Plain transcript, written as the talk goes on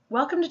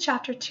Welcome to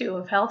Chapter 2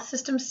 of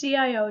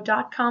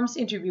HealthSystemCIO.com's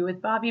interview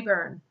with Bobbie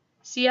Byrne,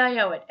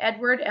 CIO at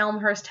Edward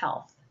Elmhurst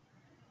Health.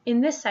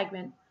 In this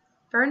segment,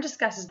 Byrne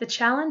discusses the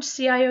challenge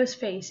CIOs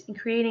face in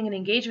creating an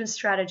engagement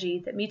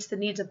strategy that meets the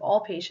needs of all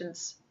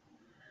patients,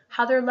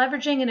 how they're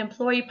leveraging an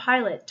employee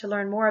pilot to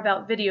learn more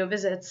about video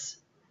visits,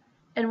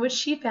 and what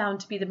she found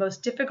to be the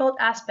most difficult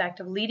aspect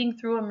of leading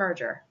through a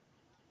merger.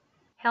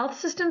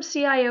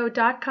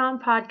 HealthSystemCIO.com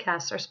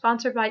podcasts are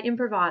sponsored by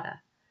Imprivata,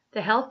 the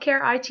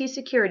healthcare IT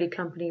security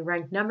company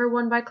ranked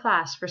 #1 by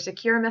KLAS for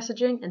secure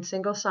messaging and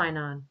single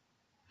sign-on.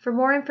 For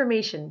more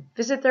information,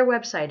 visit their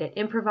website at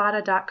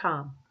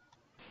imprivata.com.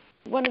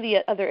 One of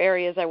the other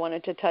areas I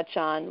wanted to touch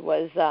on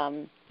was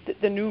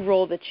the new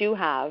role that you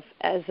have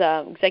as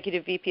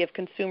Executive VP of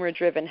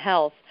Consumer-Driven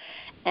Health.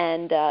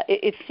 And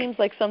it seems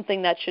like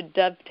something that should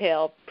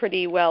dovetail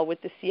pretty well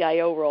with the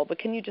CIO role. But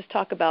can you just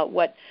talk about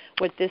what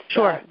this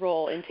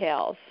role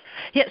entails?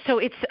 Yeah, so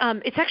it's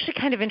actually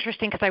kind of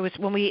interesting because I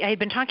had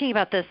been talking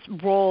about this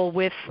role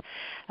with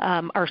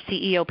our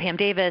CEO Pam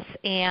Davis,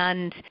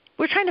 and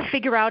we're trying to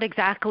figure out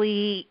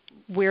exactly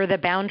where the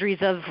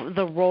boundaries of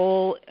the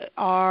role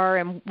are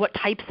and what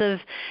types of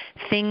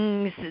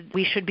things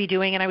we should be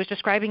doing. And I was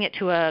describing it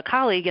to a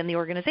colleague in the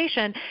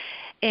organization,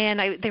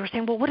 and they were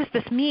saying, well, what does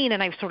this mean?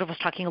 And I sort of was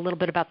talking a little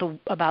bit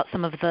about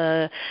some of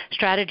the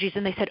strategies,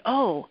 and they said,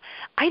 oh,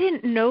 I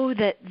didn't know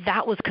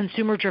that was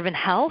consumer-driven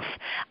health.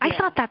 I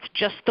thought that's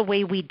just the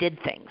way we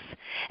did things.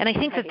 And I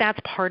think that's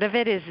part of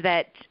it is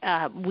that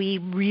we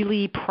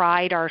really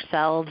pride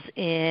ourselves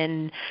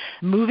in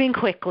moving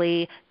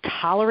quickly,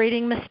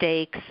 tolerating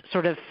mistakes,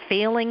 sort of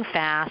failing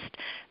fast,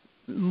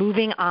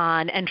 moving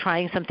on and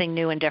trying something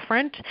new and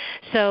different.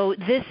 So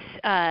this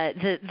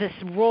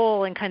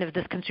role and kind of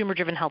this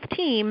consumer-driven health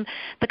team,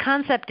 the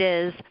concept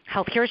is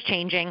healthcare is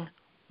changing.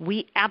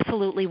 We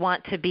absolutely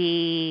want to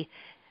be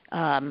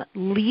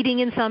leading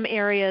in some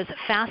areas,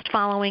 fast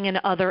following in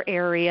other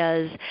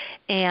areas,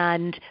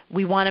 and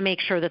we want to make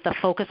sure that the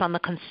focus on the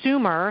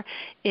consumer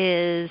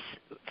is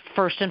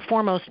first and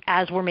foremost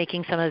as we're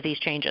making some of these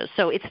changes.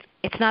 So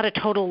it's not a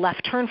total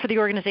left turn for the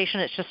organization.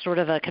 It's just sort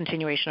of a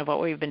continuation of what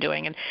we've been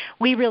doing. And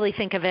we really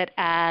think of it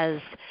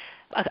as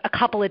a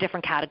couple of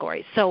different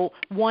categories. So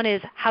one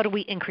is how do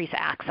we increase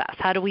access?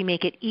 How do we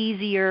make it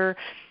easier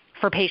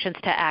for patients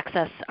to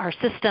access our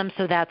system?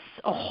 So that's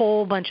a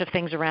whole bunch of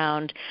things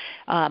around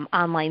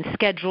online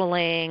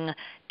scheduling,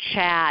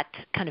 chat,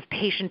 kind of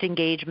patient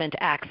engagement,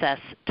 access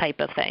type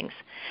of things.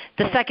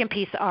 The second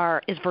piece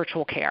is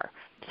virtual care.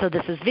 So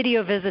this is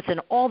video visits in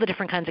all the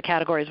different kinds of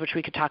categories, which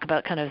we could talk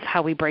about kind of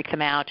how we break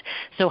them out.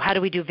 So how do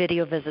we do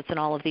video visits in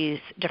all of these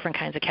different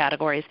kinds of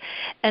categories?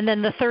 And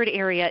then the third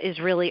area is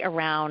really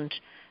around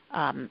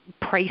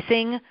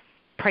pricing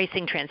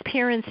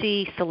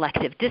transparency,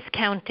 selective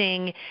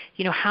discounting.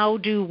 How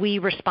do we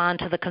respond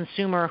to the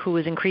consumer who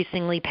is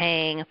increasingly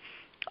paying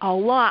a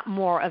lot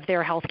more of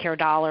their healthcare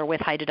dollar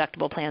with high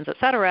deductible plans, et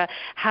cetera?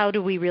 How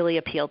do we really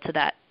appeal to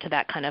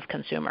that kind of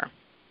consumer?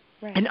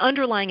 Right. And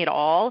underlying it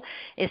all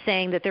is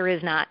saying that there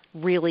is not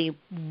really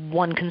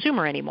one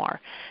consumer anymore.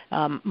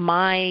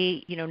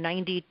 My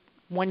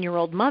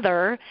 91-year-old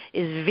mother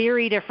is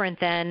very different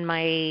than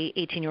my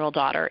 18-year-old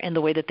daughter in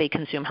the way that they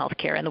consume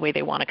healthcare and the way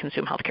they want to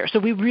consume healthcare. So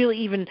we really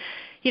even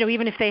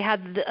if they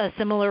had a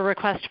similar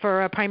request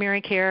for a primary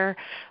care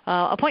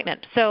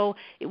appointment. So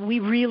we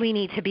really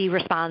need to be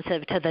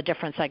responsive to the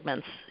different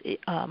segments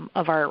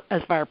of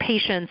our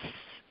patients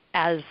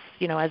as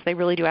they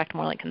really do act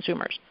more like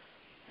consumers.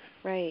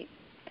 Right.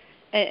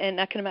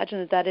 And I can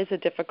imagine that is a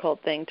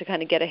difficult thing to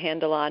kind of get a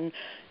handle on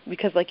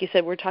because, like you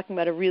said, we're talking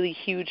about a really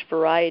huge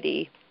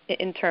variety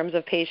in terms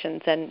of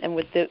patients. And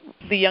with the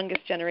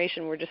youngest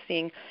generation, we're just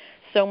seeing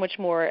so much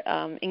more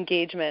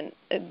engagement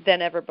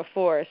than ever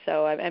before.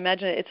 So I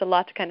imagine it's a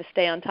lot to kind of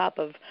stay on top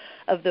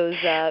of those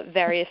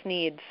various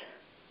needs.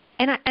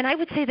 And I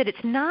would say that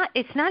it's not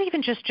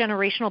even just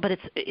generational, but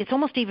it's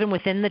almost even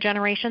within the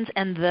generations,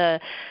 and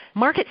the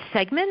market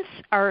segments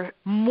are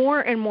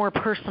more and more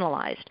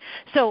personalized.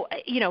 So,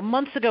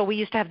 months ago we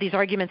used to have these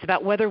arguments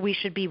about whether we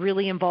should be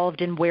really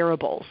involved in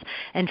wearables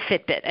and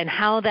Fitbit and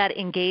how that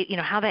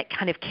how that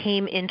kind of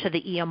came into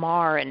the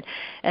EMR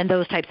and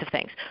those types of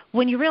things.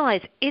 When you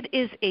realize it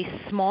is a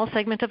small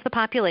segment of the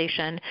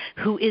population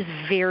who is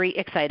very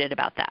excited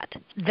about that.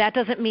 That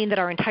doesn't mean that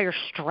our entire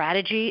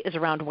strategy is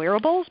around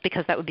wearables,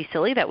 because that would be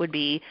silly. That would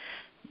be,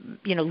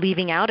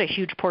 leaving out a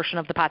huge portion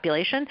of the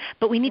population.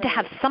 But we need to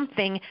have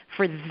something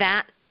for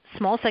that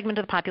small segment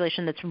of the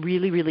population that's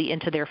really, really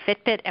into their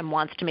Fitbit and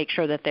wants to make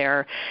sure that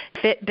their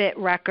Fitbit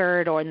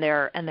record or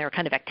their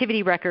kind of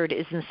activity record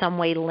is in some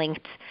way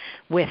linked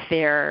with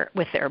their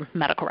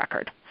medical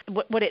record.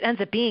 What it ends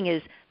up being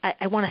is,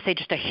 I want to say,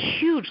 just a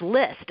huge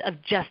list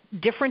of just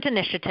different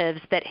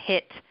initiatives that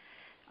hit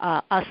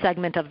a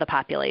segment of the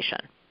population.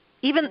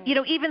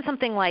 Even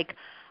something like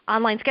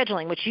online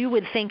scheduling, which you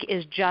would think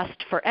is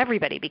just for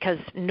everybody because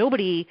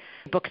nobody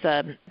books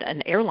an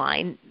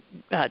airline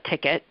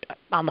ticket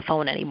on the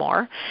phone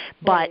anymore.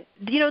 But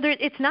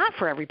it's not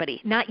for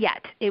everybody, not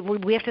yet.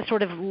 We have to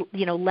sort of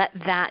let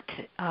that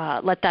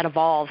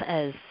evolve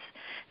as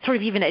sort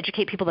of even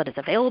educate people that it's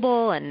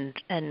available and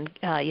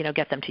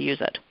get them to use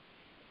it.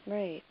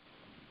 Right.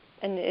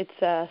 And it's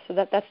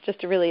that's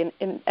just a really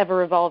an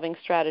ever-evolving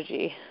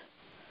strategy.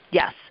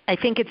 Yes, I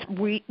think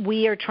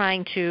we are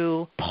trying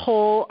to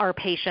pull our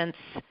patients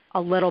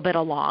a little bit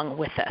along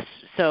with this.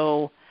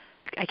 So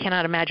I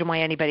cannot imagine why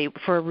anybody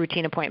for a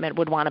routine appointment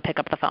would want to pick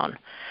up the phone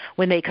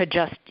when they could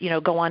just,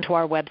 go onto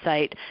our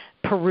website,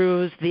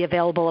 peruse the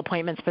available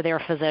appointments for their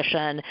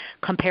physician,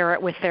 compare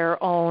it with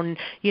their own,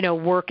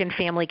 work and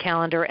family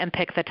calendar, and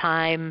pick the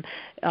time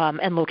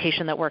and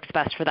location that works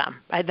best for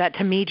them. That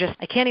to me,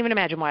 I can't even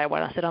imagine why I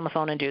want to sit on the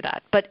phone and do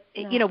that. But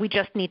No. We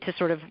just need to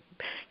sort of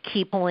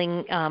keep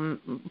pulling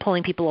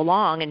people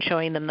along and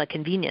showing them the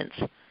convenience.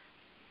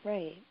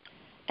 Right.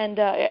 And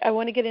I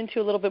want to get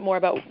into a little bit more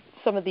about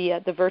some of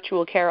the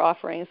virtual care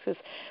offerings,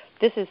 because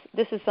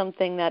this is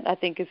something that I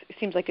think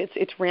seems like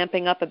it's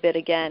ramping up a bit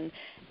again.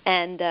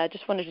 And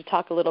just wanted to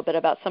talk a little bit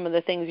about some of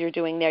the things you're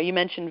doing there. You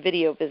mentioned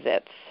video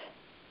visits.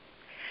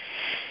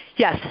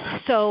 Yes.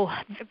 So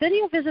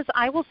video visits,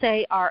 I will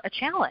say, are a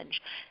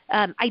challenge.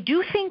 I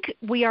do think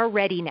we are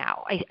ready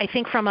now. I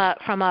think from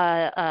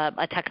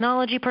a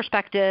technology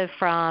perspective,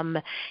 from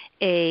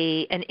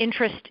an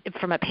interest,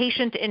 from a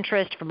patient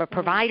interest, from a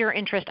provider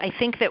interest, I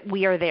think that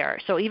we are there.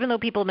 So even though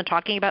people have been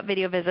talking about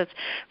video visits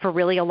for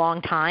really a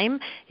long time,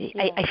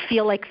 I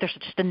feel like there's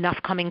just enough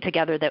coming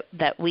together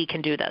that we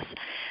can do this.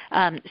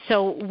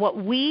 So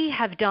what we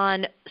have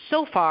done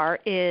so far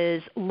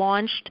is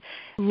launched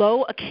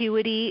low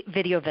acuity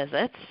video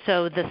visits.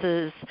 So this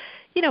is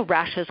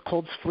rashes,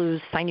 colds, flus,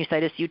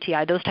 sinusitis,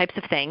 UTI, those types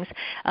of things.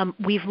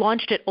 We've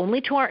launched it only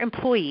to our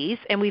employees,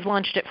 and we've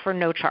launched it for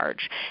no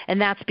charge. And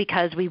that's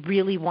because we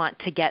really want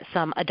to get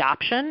some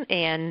adoption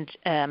and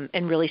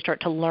really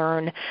start to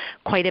learn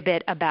quite a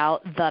bit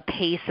about the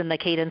pace and the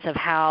cadence of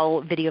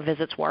how video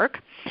visits work.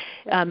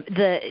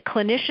 The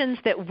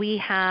clinicians that we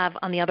have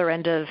on the other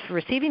end of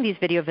receiving these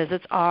video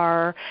visits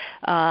are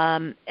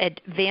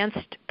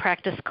advanced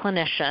practice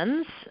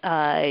clinicians,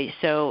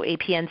 so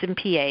APNs and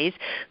PAs,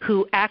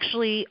 who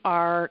actually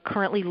are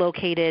currently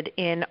located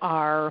in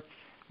our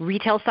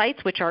retail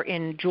sites, which are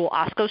in Jewel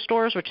Osco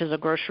stores, which is a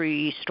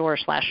grocery store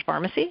 /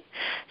 pharmacy.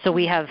 So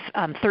we have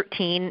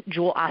 13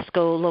 Jewel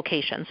Osco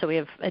locations. So we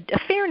have a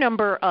fair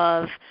number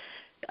of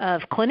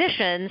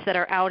clinicians that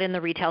are out in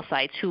the retail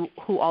sites who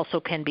also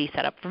can be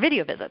set up for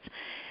video visits.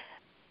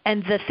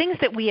 And the things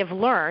that we have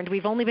learned,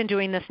 we've only been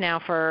doing this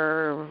now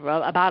for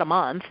about a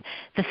month,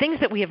 the things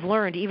that we have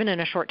learned, even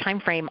in a short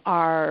time frame,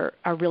 are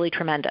really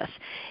tremendous.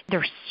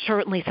 There's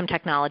certainly some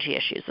technology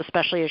issues,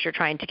 especially as you're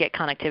trying to get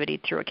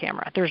connectivity through a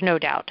camera. There's no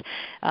doubt.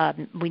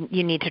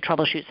 You need to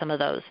troubleshoot some of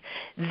those.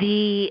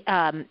 The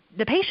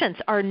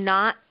patients are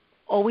not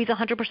always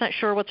 100%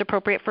 sure what's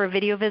appropriate for a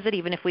video visit,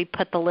 even if we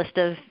put the list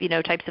of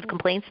types of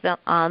complaints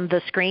on the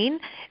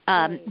screen.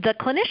 The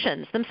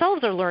clinicians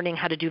themselves are learning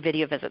how to do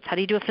video visits. How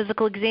do you do a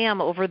physical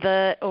exam over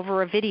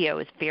a video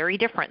is very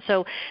different.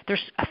 So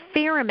there's a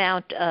fair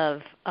amount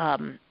of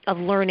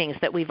learnings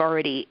that we've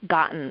already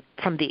gotten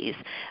from these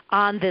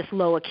on these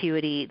low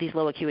acuity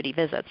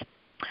visits.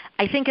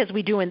 I think as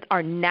we do in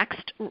our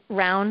next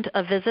round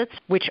of visits,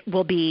 which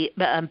will be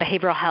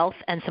behavioral health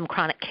and some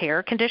chronic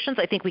care conditions,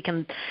 I think we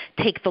can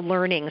take the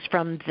learnings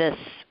from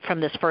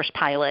this first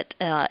pilot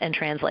and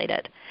translate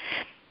it.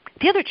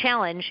 The other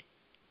challenge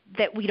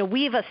that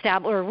we've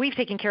established or we've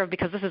taken care of,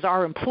 because this is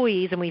our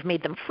employees and we've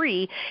made them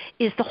free,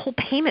 is the whole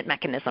payment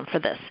mechanism for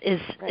this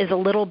is a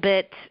little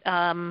bit.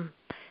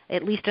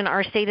 At least in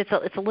our state,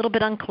 it's a little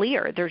bit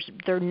unclear.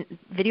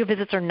 Video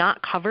visits are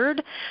not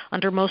covered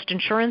under most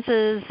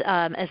insurances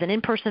as an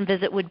in-person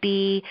visit would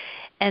be,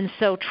 and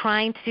so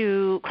trying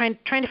to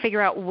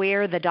figure out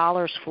where the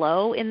dollars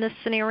flow in this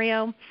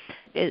scenario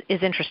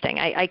is interesting.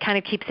 I kind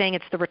of keep saying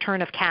it's the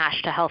return of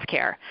cash to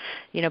healthcare.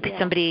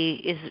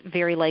 Somebody is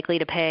very likely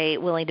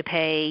willing to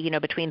pay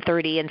between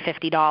 $30 and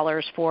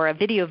 $50 for a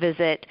video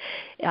visit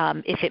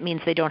if it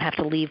means they don't have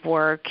to leave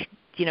work,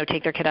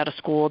 take their kid out of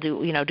school,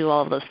 do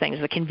all of those things.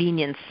 The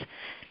convenience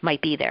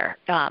might be there.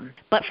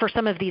 But for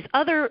some of these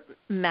other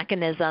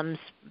mechanisms,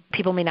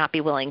 people may not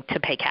be willing to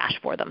pay cash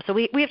for them. So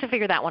we have to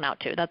figure that one out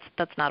too.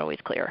 That's not always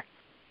clear.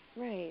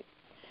 Right.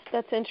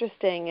 That's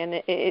interesting,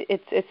 and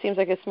it seems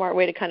like a smart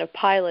way to kind of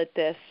pilot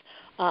this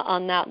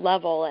on that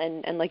level,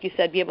 and like you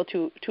said, be able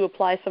to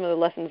apply some of the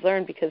lessons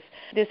learned, because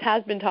this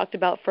has been talked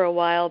about for a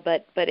while,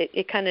 but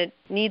it kind of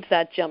needs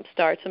that jump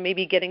start. So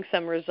maybe getting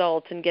some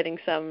results and getting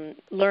some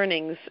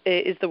learnings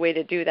is the way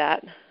to do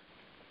that.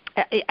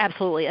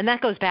 Absolutely, and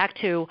that goes back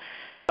to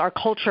our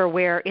culture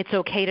where it's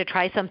okay to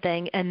try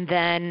something and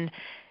then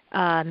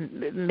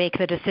make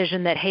the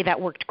decision that, hey, that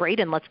worked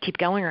great and let's keep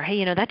going, or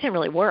hey, that didn't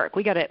really work.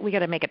 We got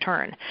to make a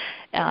turn.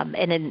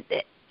 And then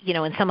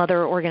in some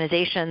other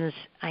organizations,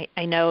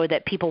 I know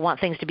that people want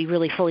things to be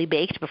really fully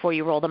baked before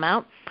you roll them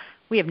out.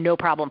 We have no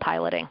problem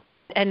piloting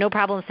and no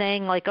problem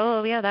saying like,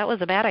 oh yeah, that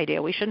was a bad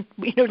idea. We shouldn't,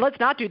 let's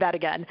not do that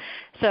again.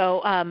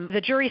 So the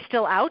jury's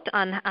still out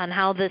on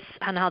how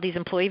these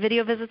employee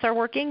video visits are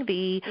working.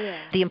 The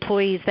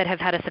employees that have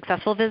had a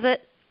successful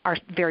visit are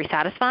very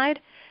satisfied,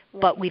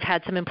 But we've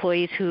had some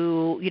employees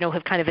who,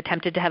 have kind of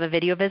attempted to have a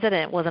video visit,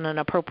 and it wasn't an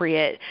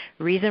appropriate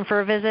reason for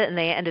a visit, and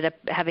they ended up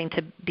having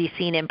to be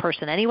seen in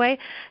person anyway.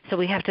 So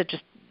we have to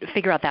just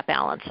figure out that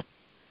balance.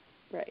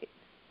 Right.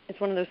 It's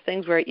one of those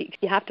things where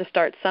you have to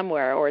start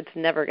somewhere, or it's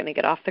never going to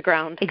get off the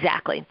ground.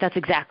 Exactly. That's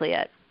exactly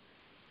it.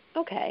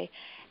 Okay.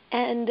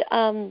 And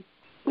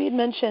we had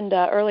mentioned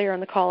earlier in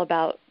the call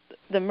about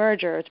the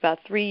merger. It's about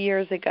 3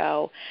 years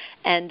ago,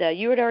 and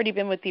you had already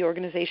been with the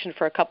organization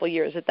for a couple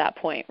years at that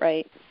point,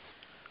 right?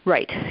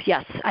 Right.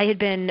 Yes, I had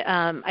been.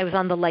 I was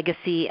on the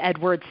legacy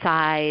Edward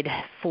side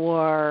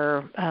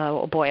for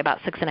about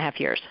 6.5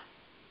 years.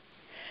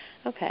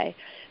 Okay.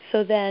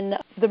 So then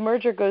the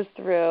merger goes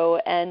through,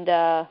 and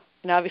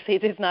obviously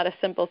it's not a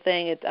simple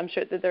thing. I'm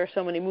sure that there are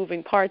so many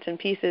moving parts and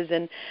pieces.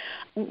 And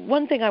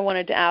one thing I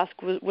wanted to ask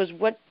was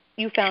what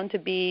you found to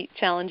be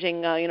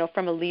challenging,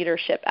 from a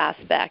leadership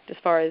aspect as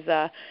far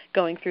as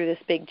going through this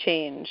big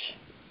change.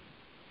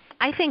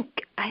 I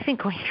think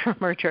going through a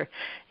merger,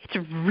 it's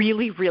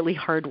really, really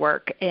hard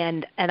work.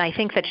 And I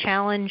think the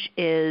challenge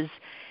is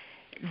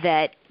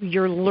that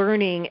you're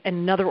learning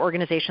another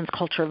organization's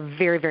culture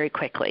very, very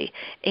quickly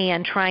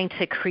and trying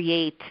to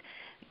create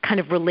kind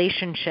of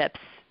relationships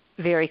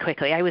very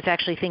quickly. I was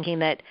actually thinking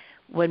that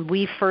when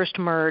we first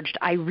merged,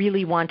 I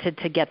really wanted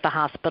to get the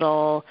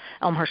hospital,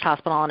 Elmhurst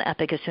Hospital, on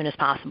Epic as soon as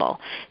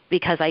possible,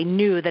 because I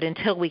knew that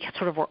until we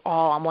sort of were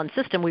all on one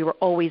system, we were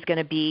always going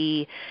to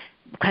be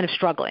kind of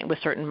struggling with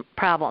certain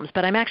problems.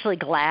 But I'm actually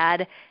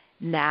glad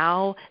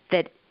now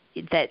that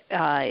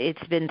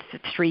it's been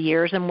 3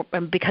 years,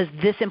 and because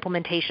this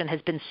implementation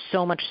has been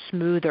so much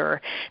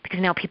smoother, because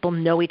now people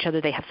know each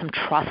other, they have some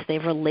trust, they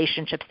have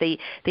relationships, they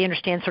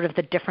understand sort of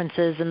the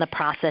differences in the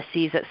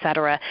processes, et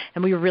cetera,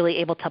 and we were really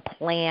able to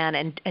plan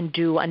and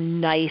do a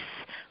nice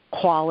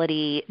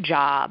quality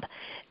job.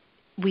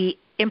 We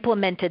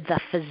implemented the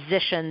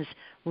physicians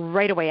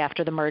right away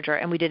after the merger,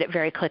 and we did it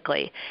very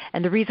quickly.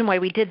 And the reason why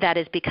we did that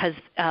is because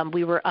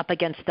we were up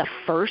against the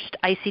first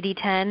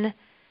ICD-10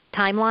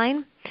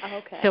 timeline.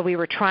 Okay. So we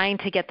were trying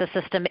to get the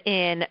system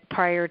in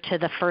prior to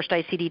the first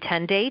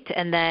ICD-10 date,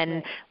 and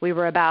then we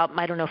were about,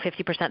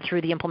 50% through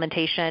the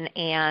implementation,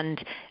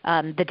 and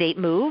the date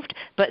moved.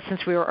 But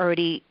since we were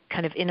already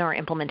kind of in our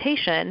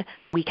implementation,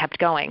 we kept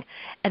going.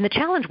 And the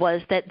challenge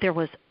was that there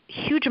was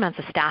huge amounts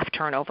of staff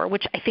turnover,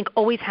 which I think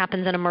always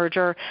happens in a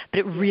merger, but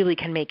it really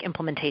can make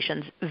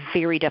implementations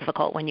very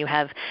difficult when you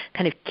have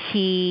kind of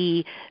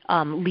key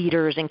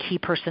leaders and key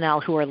personnel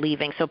who are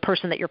leaving. So a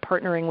person that you're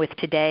partnering with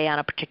today on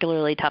a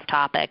particularly tough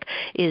topic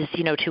is,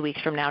 2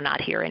 weeks from now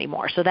not here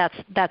anymore. So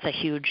that's a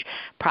huge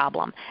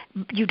problem.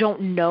 You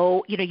don't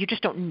know, you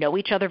just don't know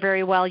each other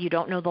very well. You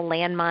don't know the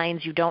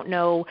landmines. You don't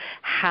know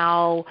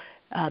how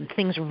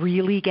things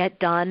really get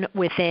done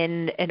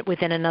within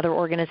another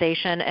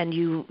organization, and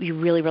you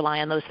really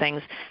rely on those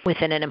things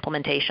within an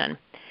implementation.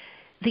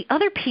 The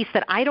other piece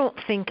that I don't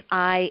think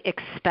I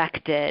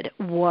expected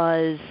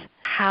was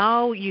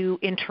how you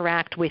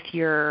interact with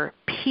your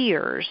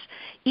peers,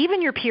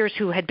 even your peers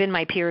who had been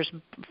my peers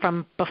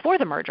from before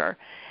the merger,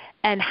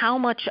 and how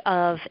much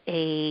of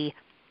a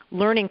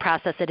learning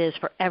process it is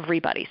for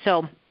everybody.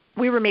 So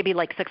we were maybe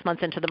like 6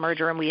 months into the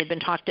merger, and we had been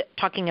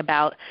talking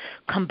about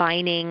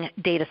combining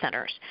data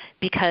centers,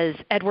 because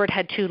Edward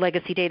had 2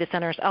 legacy data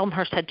centers.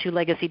 Elmhurst had 2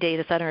 legacy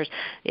data centers.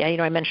 Yeah,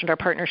 I mentioned our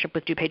partnership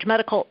with DuPage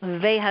Medical.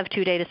 They have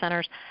 2 data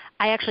centers.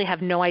 I actually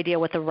have no idea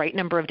what the right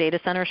number of data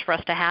centers for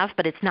us to have,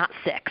 but it's not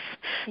 6.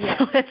 Yeah.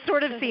 So it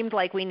sort of seemed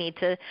like we need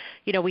to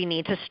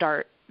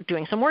start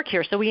doing some work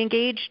here. So we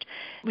engaged,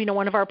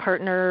 one of our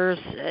partners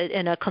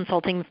in a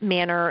consulting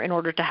manner in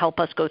order to help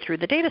us go through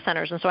the data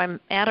centers. And so I'm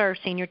at our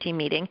senior team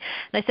meeting,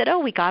 and I said,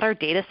 we got our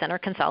data center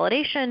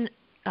consolidation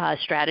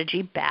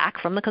strategy back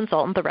from the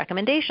consultant, the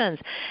recommendations.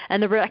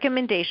 And the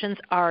recommendations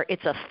are,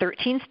 it's a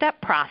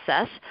 13-step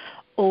process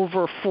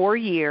over 4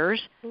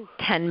 years,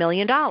 $10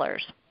 million.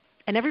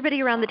 And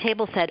everybody around the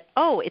table said,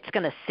 it's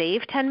going to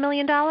save $10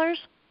 million?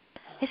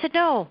 I said,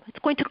 no, it's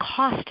going to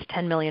cost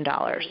 $10 million.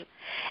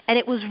 And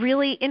it was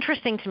really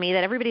interesting to me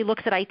that everybody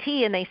looks at IT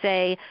and they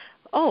say,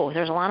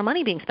 there's a lot of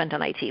money being spent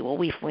on IT.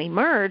 Well, if we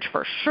merge,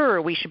 for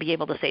sure we should be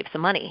able to save some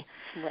money.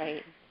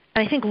 Right.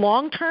 And I think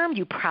long term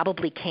you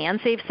probably can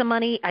save some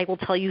money. I will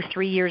tell you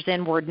 3 years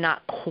in, we're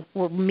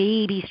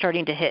maybe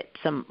starting to hit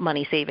some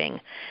money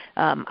saving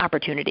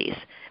opportunities,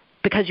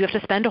 because you have to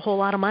spend a whole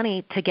lot of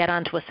money to get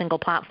onto a single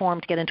platform,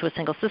 to get into a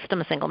single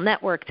system, a single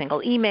network, single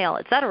email,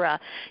 et cetera.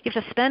 You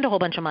have to spend a whole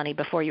bunch of money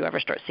before you ever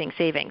start seeing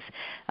savings.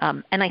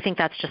 And I think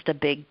that's just a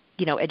big,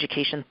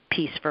 education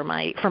piece for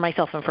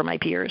myself and for my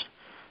peers.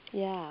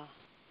 Yeah.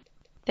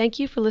 Thank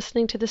you for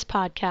listening to this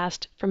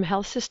podcast from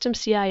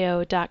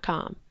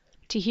healthsystemcio.com.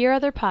 To hear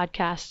other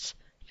podcasts,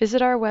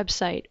 visit our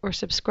website or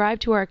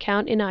subscribe to our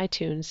account in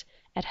iTunes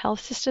at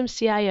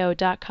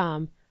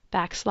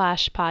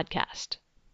healthsystemcio.com/podcast.